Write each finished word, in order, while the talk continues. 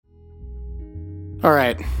All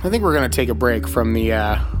right, I think we're gonna take a break from the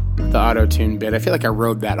auto-tune bit. I feel like I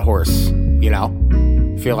rode that horse, you know?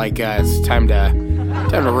 I feel like it's time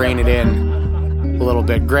to rein it in a little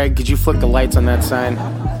bit. Greg, could you flick the lights on that sign?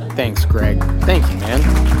 Thanks, Greg. Thank you, man.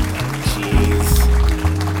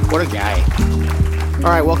 Jeez. What a guy.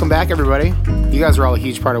 All right, welcome back, everybody. You guys are all a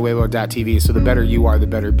huge part of Weibo.tv, so the better you are, the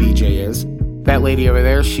better BJ is. That lady over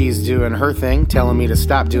there, she's doing her thing, telling me to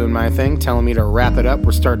stop doing my thing, telling me to wrap it up.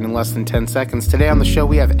 We're starting in less than 10 seconds. Today on the show,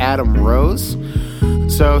 we have Adam Rose.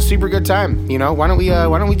 So super good time. You know, why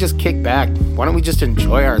don't we just kick back? Why don't we just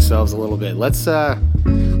enjoy ourselves a little bit? Let's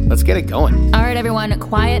get it going. All right, everyone,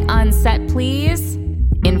 quiet on set, please.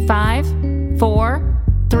 In 5, 4,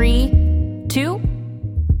 3, 2.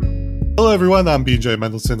 Hello everyone, I'm BJ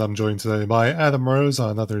Mendelson. I'm joined today by Adam Rose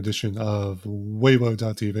on another edition of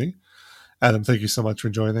Weibo.tv. Adam, thank you so much for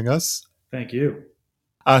joining us. Thank you.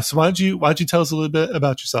 So why don't you tell us a little bit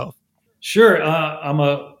about yourself? Sure. I'm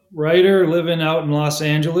a writer living out in Los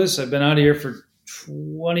Angeles. I've been out here for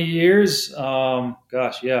 20 years. I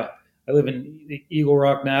live in Eagle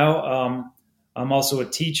Rock now. I'm also a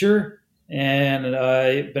teacher, and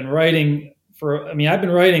I've been writing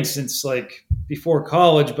since like before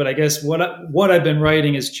college, but I guess what I've been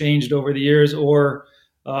writing has changed over the years or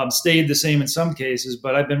stayed the same in some cases.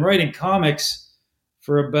 But I've been writing comics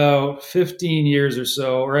for about 15 years or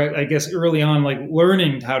so, or I guess early on, like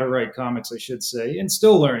learning how to write comics, I should say, and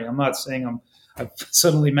still learning. I'm not saying I've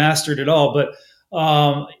suddenly mastered it all, but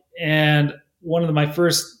and one of my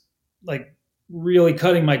first like really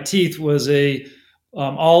cutting my teeth was a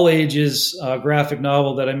all ages graphic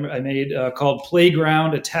novel that I made called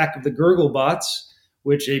Playground: Attack of the Gurglebots,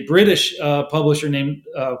 which a British publisher named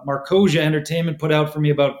Marcosia Entertainment put out for me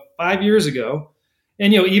about 5 years ago.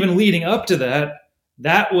 And, even leading up to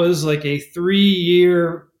that was like a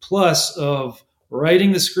 3-year plus of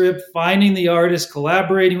writing the script, finding the artist,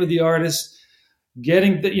 collaborating with the artist,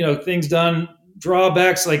 getting things done,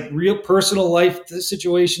 drawbacks like real personal life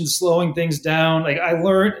situations, slowing things down. Like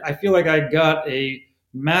I feel like I got a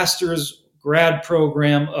master's grad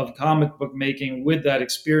program of comic book making with that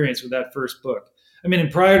experience, with that first book. I mean,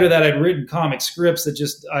 and prior to that, I'd written comic scripts that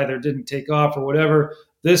just either didn't take off or whatever.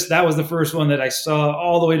 That was the first one that I saw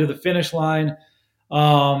all the way to the finish line.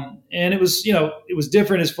 And it was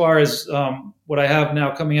different as far as what I have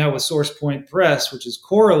now coming out with Source Point Press, which is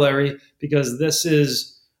Corollary, because this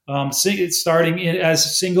is it's starting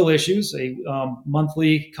as single issues. A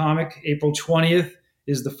monthly comic. April 20th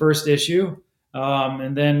is the first issue,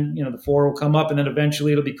 and then the 4 will come up, and then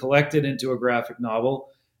eventually it'll be collected into a graphic novel.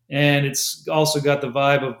 And it's also got the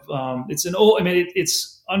vibe of it's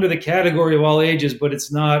under the category of all ages, but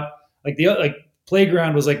it's not like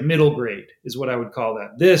Playground was like middle grade is what I would call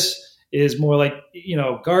that. This is more like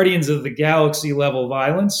Guardians of the Galaxy level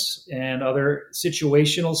violence and other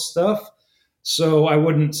situational stuff. So I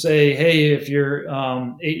wouldn't say, hey, if you're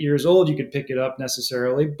 8 years old, you could pick it up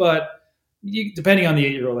necessarily, but depending on the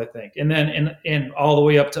 8-year-old, I think, and then and all the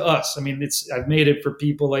way up to us. I mean, I've made it for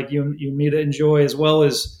people like you and me to enjoy, as well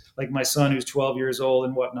as like my son who's 12 years old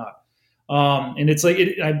and whatnot. And it's like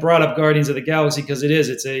I brought up Guardians of the Galaxy because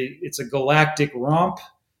it's a galactic romp,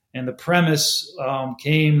 and the premise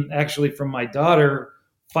came actually from my daughter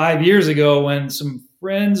 5 years ago when some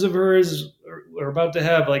friends of hers are about to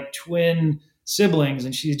have like twin siblings,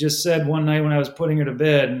 and she just said one night when I was putting her to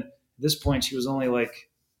bed, and at this point she was only like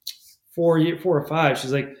 4 or 5.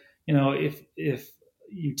 She's like, if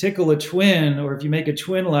you tickle a twin, or if you make a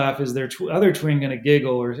twin laugh, is their other twin going to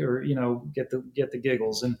giggle or get the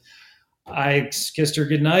giggles? And I kissed her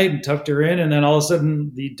goodnight and tucked her in, and then all of a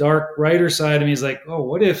sudden the dark writer side of me is like, oh,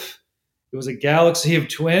 what if it was a galaxy of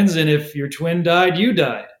twins, and if your twin died, you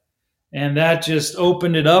died? And that just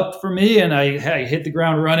opened it up for me, and I hit the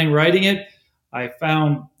ground running writing it. I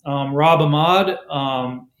found Rob Ahmad.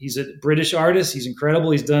 He's a British artist. He's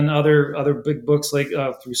incredible. He's done other big books like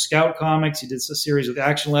through Scout Comics. He did a series with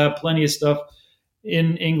Action Lab, plenty of stuff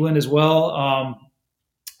in England as well.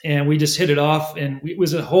 And we just hit it off. And it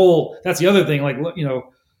was that's the other thing, like,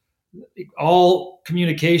 all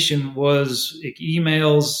communication was like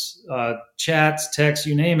emails, chats, texts,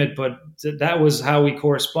 you name it. But that was how we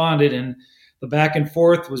corresponded. And the back and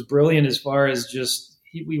forth was brilliant as far as just,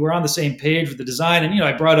 we were on the same page with the design. And,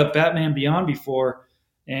 I brought up Batman Beyond before,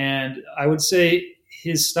 and I would say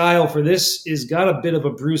his style for this is got a bit of a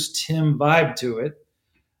Bruce Timm vibe to it.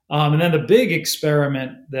 And then the big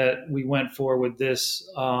experiment that we went for with this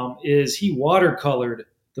is he watercolored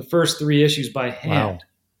the first 3 issues by hand. Wow.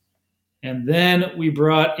 And then we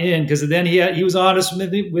brought in, because then he was honest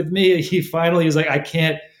with me. He finally was like, I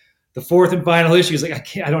can't the fourth and final issue is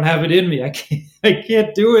like, I don't have it in me. I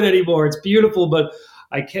can't do it anymore. It's beautiful, but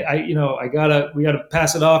we gotta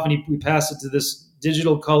pass it off. And we passed it to this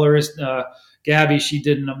digital colorist, Gabby. She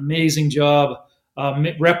did an amazing job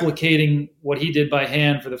replicating what he did by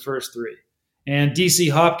hand for the first three. And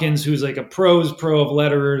DC Hopkins, who's like a pro of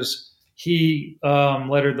letterers, he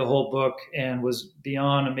lettered the whole book and was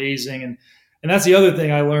beyond amazing. And that's the other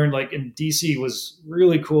thing I learned, like in DC was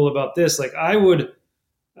really cool about this. Like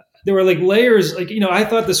there were like layers, like, I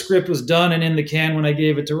thought the script was done and in the can when I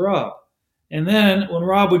gave it to Rob. And then when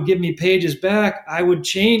Rob would give me pages back, I would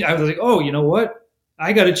change. I was like, oh, you know what?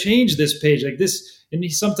 I got to change this page like this. And he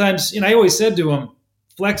sometimes, I always said to him,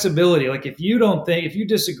 flexibility. Like if you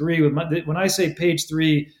disagree with when I say page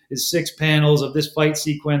 3 is 6 panels of this fight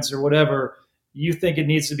sequence or whatever, you think it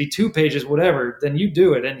needs to be 2 pages, whatever, then you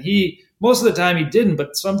do it. And most of the time he didn't,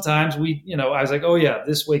 but sometimes I was like, oh yeah,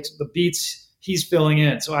 this week's the beats he's filling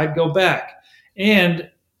in. So I'd go back.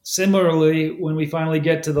 And similarly, when we finally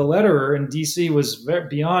get to the letterer, and DC was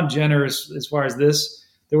beyond generous as far as this,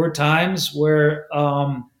 there were times where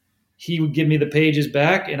he would give me the pages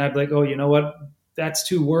back and I'd be like, oh, you know what? That's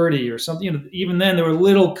too wordy or something. Even then there were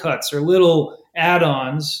little cuts or little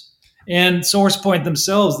add-ons, and Source Point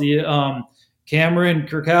themselves, the Cameron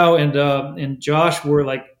Kirkow and Josh were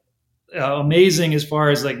like amazing as far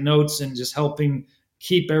as like notes and just helping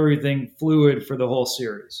keep everything fluid for the whole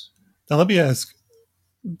series. Now let me ask,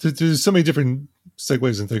 there's so many different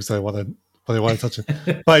segues and things that I want to touch on,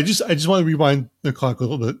 but I just want to rewind the clock a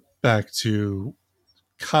little bit back to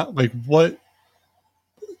like what,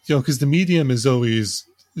 because the medium is always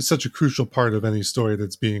such a crucial part of any story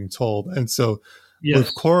that's being told. And so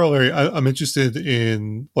with Corollary, I'm interested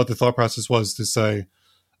in what the thought process was to say,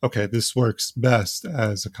 okay, this works best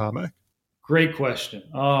as a comic. Great question.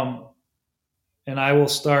 And I will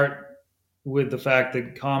start with the fact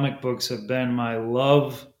that comic books have been my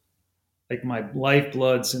love, like my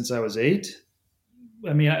lifeblood since I was 8.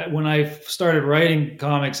 I mean, when I started writing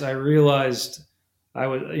comics, I realized I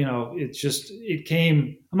was, it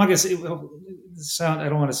came, I'm not going to say, I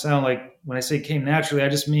don't want to sound like when I say came naturally, I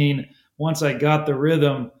just mean once I got the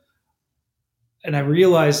rhythm and I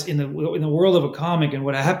realized in the world of a comic and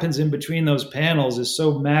what happens in between those panels is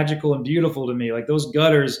so magical and beautiful to me. Like those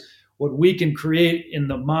gutters, what we can create in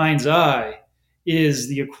the mind's eye is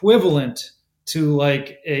the equivalent to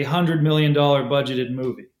like $100 million budgeted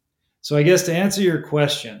movie. So I guess to answer your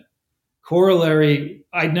question, Corollary,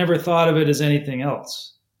 I'd never thought of it as anything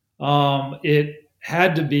else. It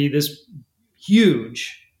had to be this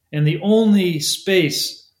huge, and the only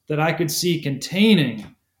space that I could see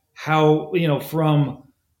containing how, from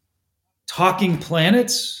talking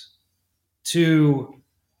planets to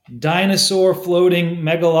dinosaur floating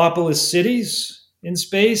megalopolis cities in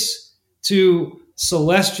space to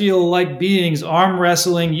celestial-like beings arm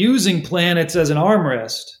wrestling using planets as an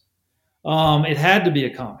armrest. It had to be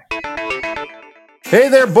a comic. Hey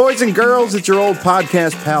there, boys and girls. It's your old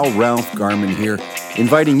podcast pal, Ralph Garman here,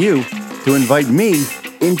 inviting you to invite me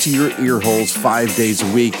into your ear holes 5 days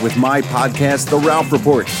a week with my podcast, The Ralph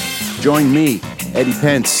Report. Join me, Eddie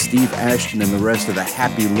Pence, Steve Ashton, and the rest of the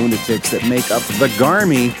happy lunatics that make up the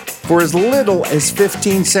Garmy for as little as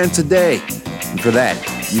 15 cents a day. And for that,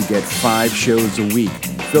 you get 5 shows a week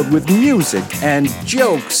filled with music and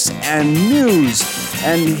jokes and news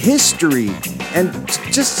and history and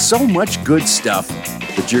just so much good stuff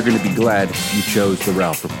that you're going to be glad you chose The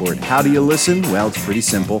Ralph Report. How do you listen? Well, it's pretty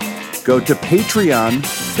simple. Go to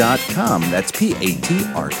patreon.com. That's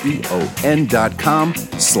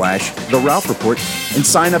patreon.com/The Ralph Report and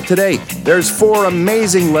sign up today. There's 4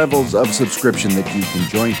 amazing levels of subscription that you can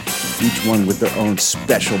join, each one with their own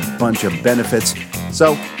special bunch of benefits.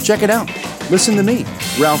 So check it out. Listen to me,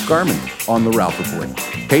 Ralph Garman, on The Ralph Report.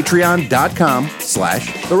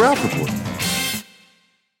 Patreon.com/The Ralph Report.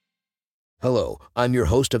 Hello, I'm your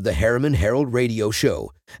host of the Harriman Herald Radio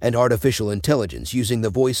Show, an artificial intelligence using the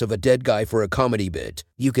voice of a dead guy for a comedy bit.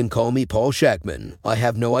 You can call me Paul Shackman. I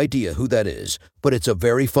have no idea who that is, but it's a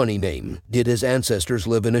very funny name. Did his ancestors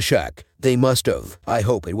live in a shack? They must have. I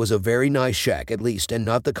hope it was a very nice shack at least, and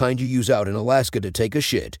not the kind you use out in Alaska to take a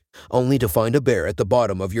shit, only to find a bear at the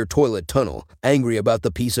bottom of your toilet tunnel, angry about the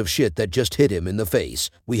piece of shit that just hit him in the face.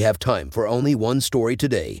 We have time for only one story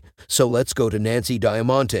today, so let's go to Nancy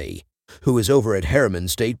Diamante, who is over at Harriman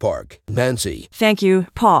State Park. Nancy. Thank you,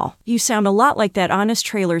 Paul. You sound a lot like that Honest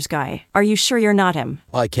Trailers guy. Are you sure you're not him?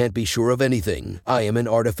 I can't be sure of anything. I am an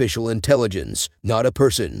artificial intelligence, not a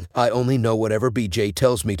person. I only know whatever BJ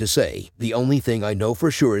tells me to say. The only thing I know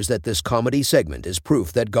for sure is that this comedy segment is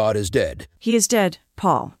proof that God is dead. He is dead,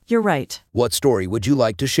 Paul, you're right. What story would you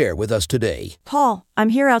like to share with us today? Paul, I'm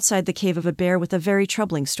here outside the cave of a bear with a very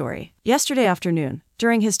troubling story. Yesterday afternoon,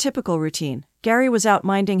 during his typical routine, Gary was out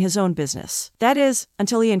minding his own business. That is,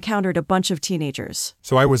 until he encountered a bunch of teenagers.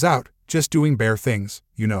 So I was out, just doing bear things,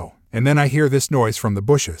 And then I hear this noise from the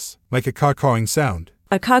bushes, like a caw-cawing sound.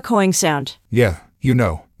 A caw-cawing sound. Yeah,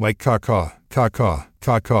 like caw-caw, caw-caw,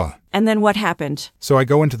 caw-caw. And then what happened? So I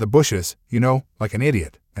go into the bushes, like an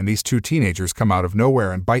idiot, and these two teenagers come out of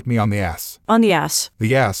nowhere and bite me on the ass. On the ass.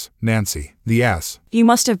 The ass, Nancy, the ass. You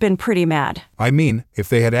must have been pretty mad. I mean, if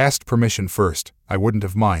they had asked permission first, I wouldn't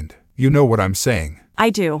have mind. You know what I'm saying.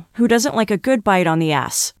 I do. Who doesn't like a good bite on the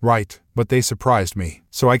ass? Right, but they surprised me,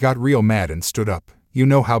 so I got real mad and stood up. You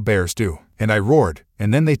know how bears do. And I roared,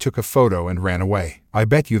 and then they took a photo and ran away. I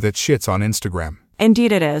bet you that shit's on Instagram.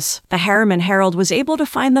 Indeed it is. The Harriman Herald was able to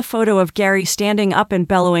find the photo of Gary standing up and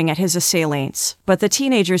bellowing at his assailants, but the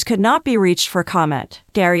teenagers could not be reached for comment.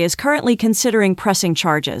 Gary is currently considering pressing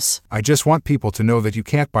charges. I just want people to know that you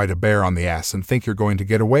can't bite a bear on the ass and think you're going to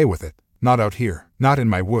get away with it. Not out here. Not in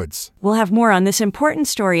my woods. We'll have more on this important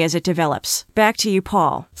story as it develops. Back to you,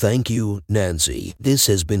 Paul. Thank you, Nancy. This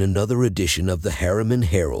has been another edition of the Harriman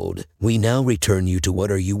Herald. We now return you to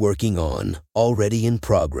What Are You Working On? Already in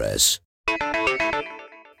progress.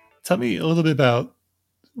 Tell me a little bit about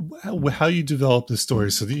how you developed this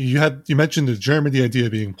story. So you mentioned the Germany idea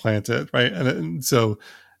being planted, right? And so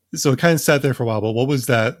it kind of sat there for a while. But what was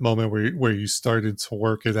that moment where you started to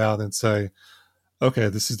work it out and say, okay,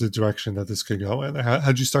 this is the direction that this could go in?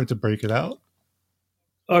 How'd you start to break it out?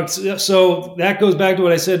 So that goes back to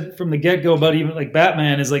what I said from the get-go about even like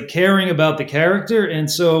Batman is like caring about the character. And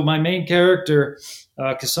so my main character,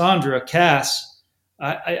 Cass,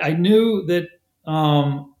 I knew that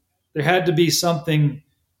there had to be something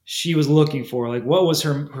she was looking for. Like what was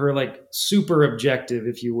her like super objective,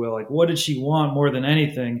 if you will? Like what did she want more than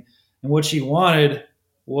anything? And what she wanted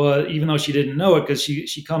was, even though she didn't know it, because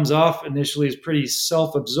she comes off initially as pretty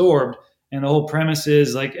self-absorbed, and the whole premise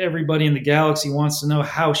is like everybody in the galaxy wants to know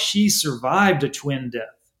how she survived a twin death,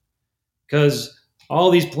 because all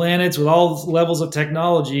these planets with all levels of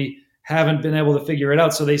technology haven't been able to figure it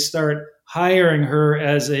out. So they start hiring her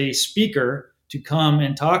as a speaker to come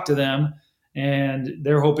and talk to them, and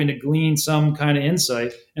they're hoping to glean some kind of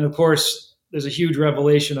insight. And of course, there's a huge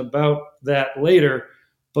revelation about that later.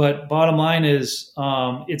 But bottom line is,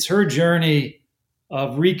 it's her journey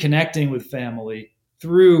of reconnecting with family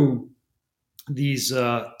through these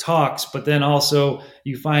talks. But then also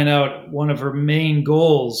you find out one of her main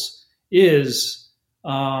goals is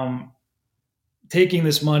taking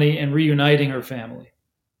this money and reuniting her family.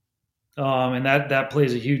 And that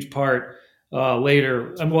plays a huge part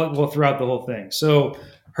later, and well, throughout the whole thing. So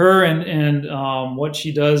her and what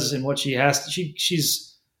she does and what she has to,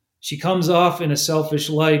 she comes off in a selfish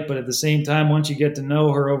light, but at the same time, once you get to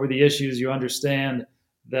know her over the issues, you understand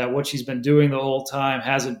that what she's been doing the whole time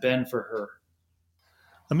hasn't been for her.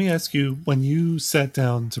 Let me ask you, when you sat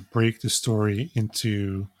down to break the story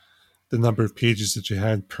into the number of pages that you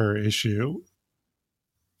had per issue,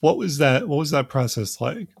 what was that process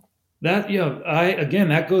like? That,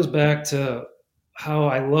 that goes back to how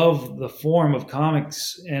I love the form of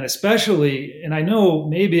comics, and especially, and I know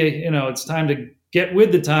maybe, it's time to get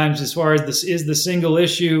with the times as far as this is the single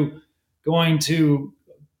issue going to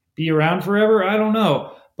be around forever. I don't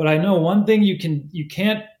know, but I know one thing you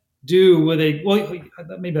can't do with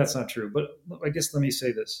maybe that's not true, but I guess let me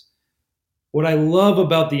say this. What I love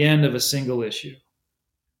about the end of a single issue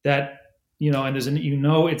that,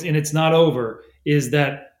 and it's not over, is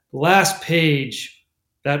that last page,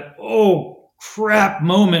 that, oh crap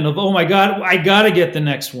moment of, oh my God, I got to get the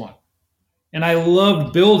next one. And I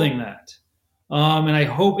loved building that. And I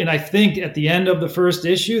hope, and I think at the end of the first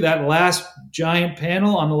issue, that last giant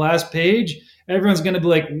panel on the last page, everyone's going to be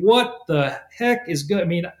like, what the heck is good? I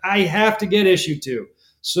mean, I have to get issue 2.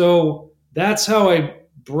 So that's how I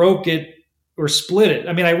broke it or split it.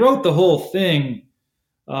 I mean, I wrote the whole thing,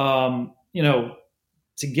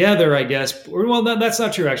 together, I guess. Well, that's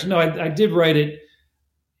not true, actually. No, I did write it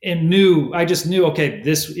and I just knew, okay,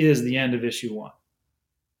 this is the end of issue 1.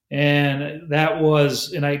 And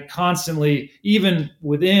I constantly, even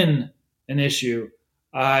within an issue,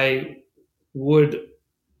 I would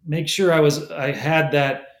make sure I had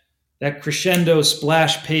that crescendo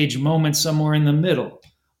splash page moment somewhere in the middle,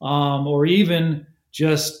 or even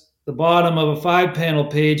just the bottom of a 5-panel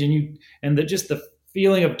page, and just the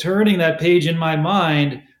feeling of turning that page in my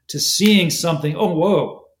mind to seeing something. Oh,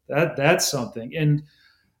 whoa, that's something. And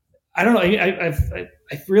I don't know.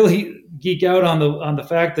 I really geek out on the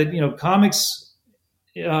fact that comics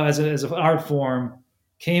as an art form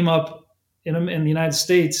came up in the United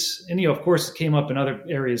States, and of course it came up in other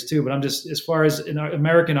areas too, but I'm just, as far as in our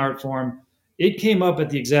American art form, it came up at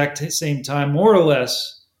the exact same time, more or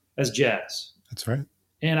less, as jazz. That's right.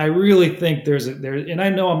 And I really think and I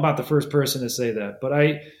know I'm not the first person to say that, but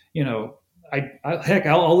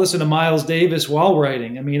I'll listen to Miles Davis while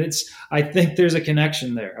writing. I mean, I think there's a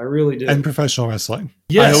connection there. I really do. And professional wrestling.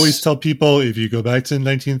 Yes. I always tell people, if you go back to the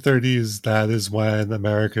 1930s, that is when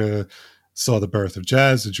America saw the birth of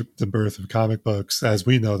jazz, the birth of comic books as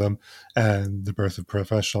we know them, and the birth of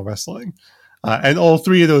professional wrestling. And all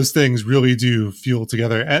three of those things really do fuel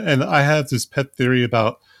together. And I have this pet theory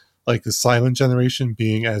about like the silent generation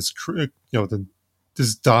being as,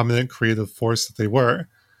 this dominant creative force that they were,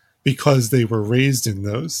 because they were raised in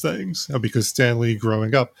those things. Because Stan Lee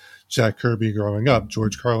growing up, Jack Kirby growing up,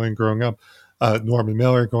 George Carlin growing up, Norman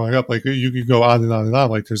Mailer growing up, like you could go on and on and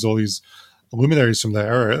on. Like there's all these luminaries from that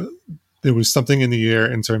era. There was something in the air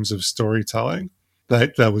in terms of storytelling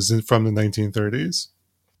that was from the 1930s.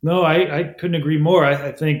 No, I couldn't agree more.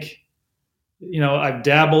 I think, I've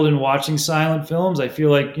dabbled in watching silent films. I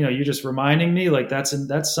feel like, you're just reminding me, like that's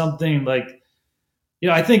something like,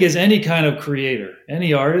 I think as any kind of creator,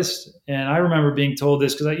 any artist, and I remember being told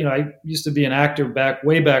this because I used to be an actor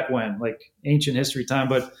way back when, like ancient history time,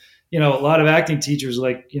 but a lot of acting teachers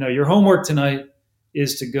like, your homework tonight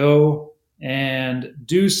is to go and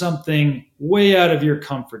do something way out of your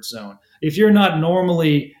comfort zone. If you're not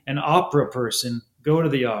normally an opera person, go to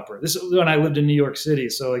the opera. This is when I lived in New York City.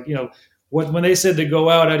 So like, when they said to go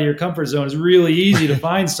out of your comfort zone, it's really easy to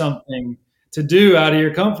find something to do out of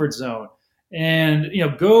your comfort zone. And,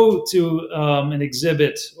 go to an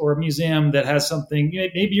exhibit or a museum that has something.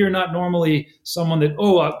 Maybe you're not normally someone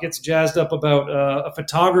that, gets jazzed up about a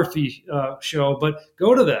photography show, but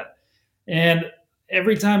go to that. And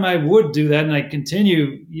every time I would do that, and I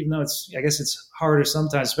continue, even though I guess it's harder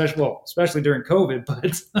sometimes, especially during COVID,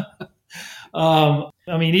 but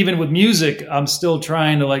even with music, I'm still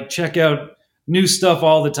trying to like check out new stuff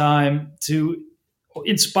all the time to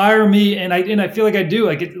inspire me. And I feel like I do.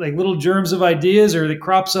 I get like little germs of ideas, or it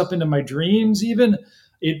crops up into my dreams even.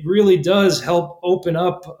 It really does help open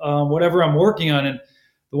up whatever I'm working on. And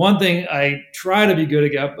the one thing I try to be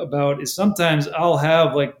good about is sometimes I'll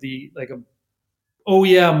have like a oh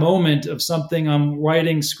yeah moment of something I'm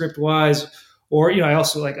writing script wise, or I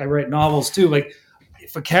also I write novels too. Like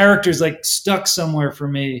if a character's like stuck somewhere for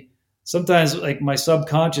me, sometimes like my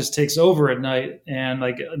subconscious takes over at night, and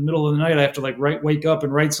like in the middle of the night I have to wake up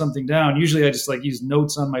and write something down. Usually I just use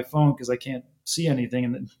notes on my phone because I can't see anything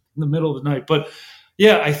in the middle of the night. But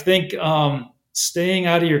yeah, I think staying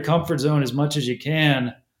out of your comfort zone as much as you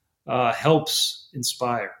can helps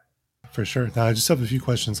inspire. For sure. Now, I just have a few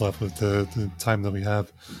questions left with the time that we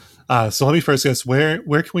have. So let me first guess, where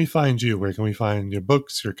can we find you? Where can we find your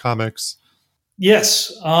books, your comics?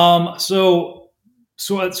 Yes. So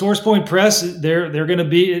at Source Point Press, they're going to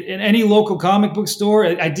be in any local comic book store,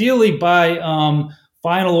 ideally by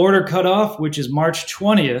final order cutoff, which is March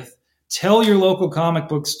 20th. Tell your local comic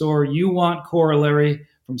book store you want Corollary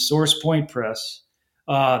from Source Point Press.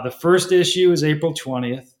 The first issue is April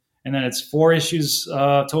 20th. And then it's 4 issues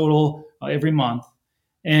total every month.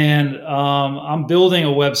 And I'm building a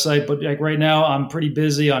website, but like right now I'm pretty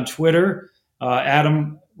busy on Twitter, at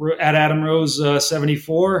Adam Rose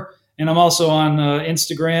 74, and I'm also on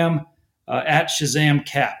Instagram at Shazam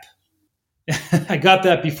Cap. I got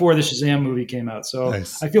that before the Shazam movie came out, so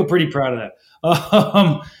nice. I feel pretty proud of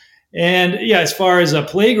that. And yeah, as far as a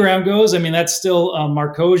Playground goes, that's still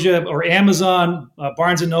Marcosia or Amazon,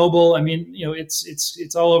 Barnes and Noble.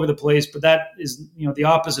 It's all over the place, but that is, the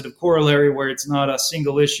opposite of Corollary, where it's not a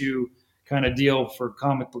single issue kind of deal for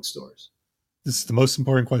comic book stores. This is the most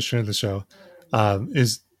important question of the show.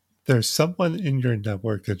 Is there someone in your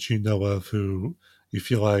network that you know of who you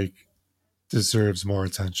feel like deserves more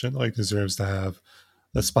attention, like deserves to have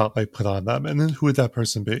the spotlight put on them? And then who would that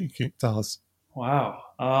person be? Can you tell us? Wow.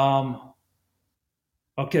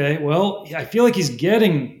 Okay. Well, I feel like he's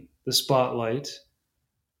getting the spotlight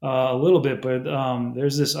a little bit, but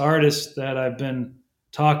there's this artist that I've been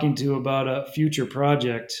talking to about a future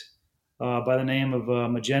project by the name of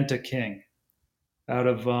Magenta King, out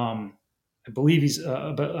of I believe he's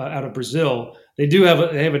out of Brazil. They have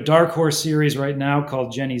a Dark Horse series right now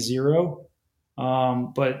called Jenny Zero,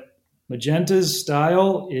 but Magenta's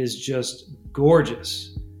style is just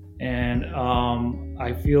gorgeous. And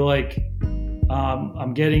I feel like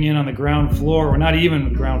I'm getting in on the ground floor, or not even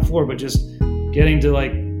the ground floor, but just getting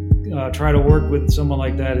to try to work with someone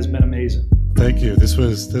like that has been amazing. Thank you. This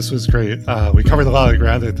was great. We covered a lot of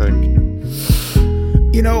ground, I think.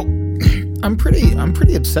 I'm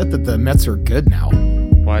pretty upset that the Mets are good now.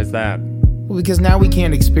 Why is that? Well, because now we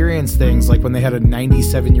can't experience things like when they had a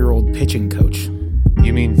 97-year-old pitching coach.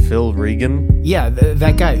 You mean Phil Regan? Yeah,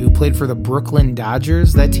 that guy who played for the Brooklyn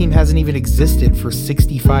Dodgers. That team hasn't even existed for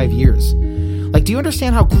 65 years. Like, do you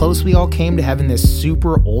understand how close we all came to having this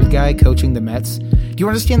super old guy coaching the Mets? Do you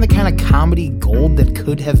understand the kind of comedy gold that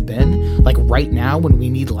could have been? Like right now when we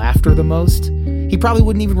need laughter the most? He probably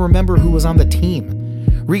wouldn't even remember who was on the team.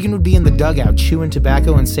 Regan would be in the dugout chewing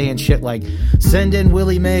tobacco and saying shit like, "Send in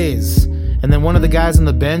Willie Mays." And then one of the guys on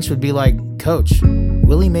the bench would be like, "Coach,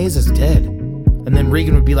 Willie Mays is dead." And then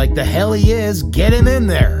Regan would be like, "The hell he is, get him in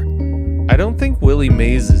there." I don't think Willie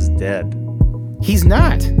Mays is dead. He's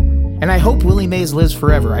not. And I hope Willie Mays lives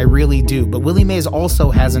forever, I really do. But Willie Mays also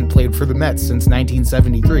hasn't played for the Mets since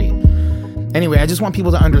 1973. Anyway, I just want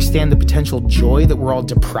people to understand the potential joy that we're all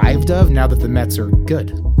deprived of now that the Mets are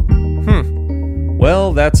good.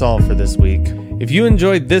 Well, that's all for this week. If you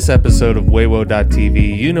enjoyed this episode of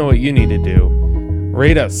Weibo.tv, you know what you need to do.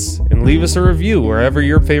 Rate us and leave us a review wherever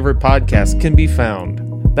your favorite podcast can be found.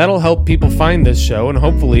 That'll help people find this show and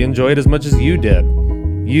hopefully enjoy it as much as you did.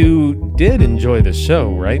 You did enjoy the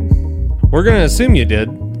show, right? We're going to assume you did,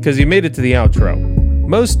 because you made it to the outro.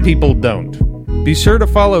 Most people don't. Be sure to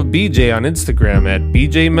follow BJ on Instagram at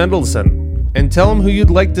BJ Mendelson, and tell him who you'd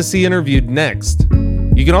like to see interviewed next.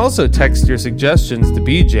 You can also text your suggestions to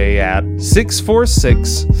BJ at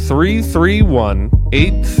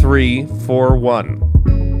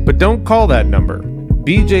 646-331-8341. But don't call that number.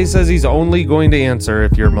 BJ says he's only going to answer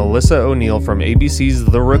if you're Melissa O'Neill from ABC's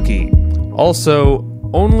The Rookie. Also,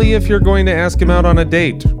 only if you're going to ask him out on a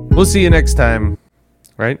date. We'll see you next time,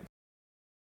 right?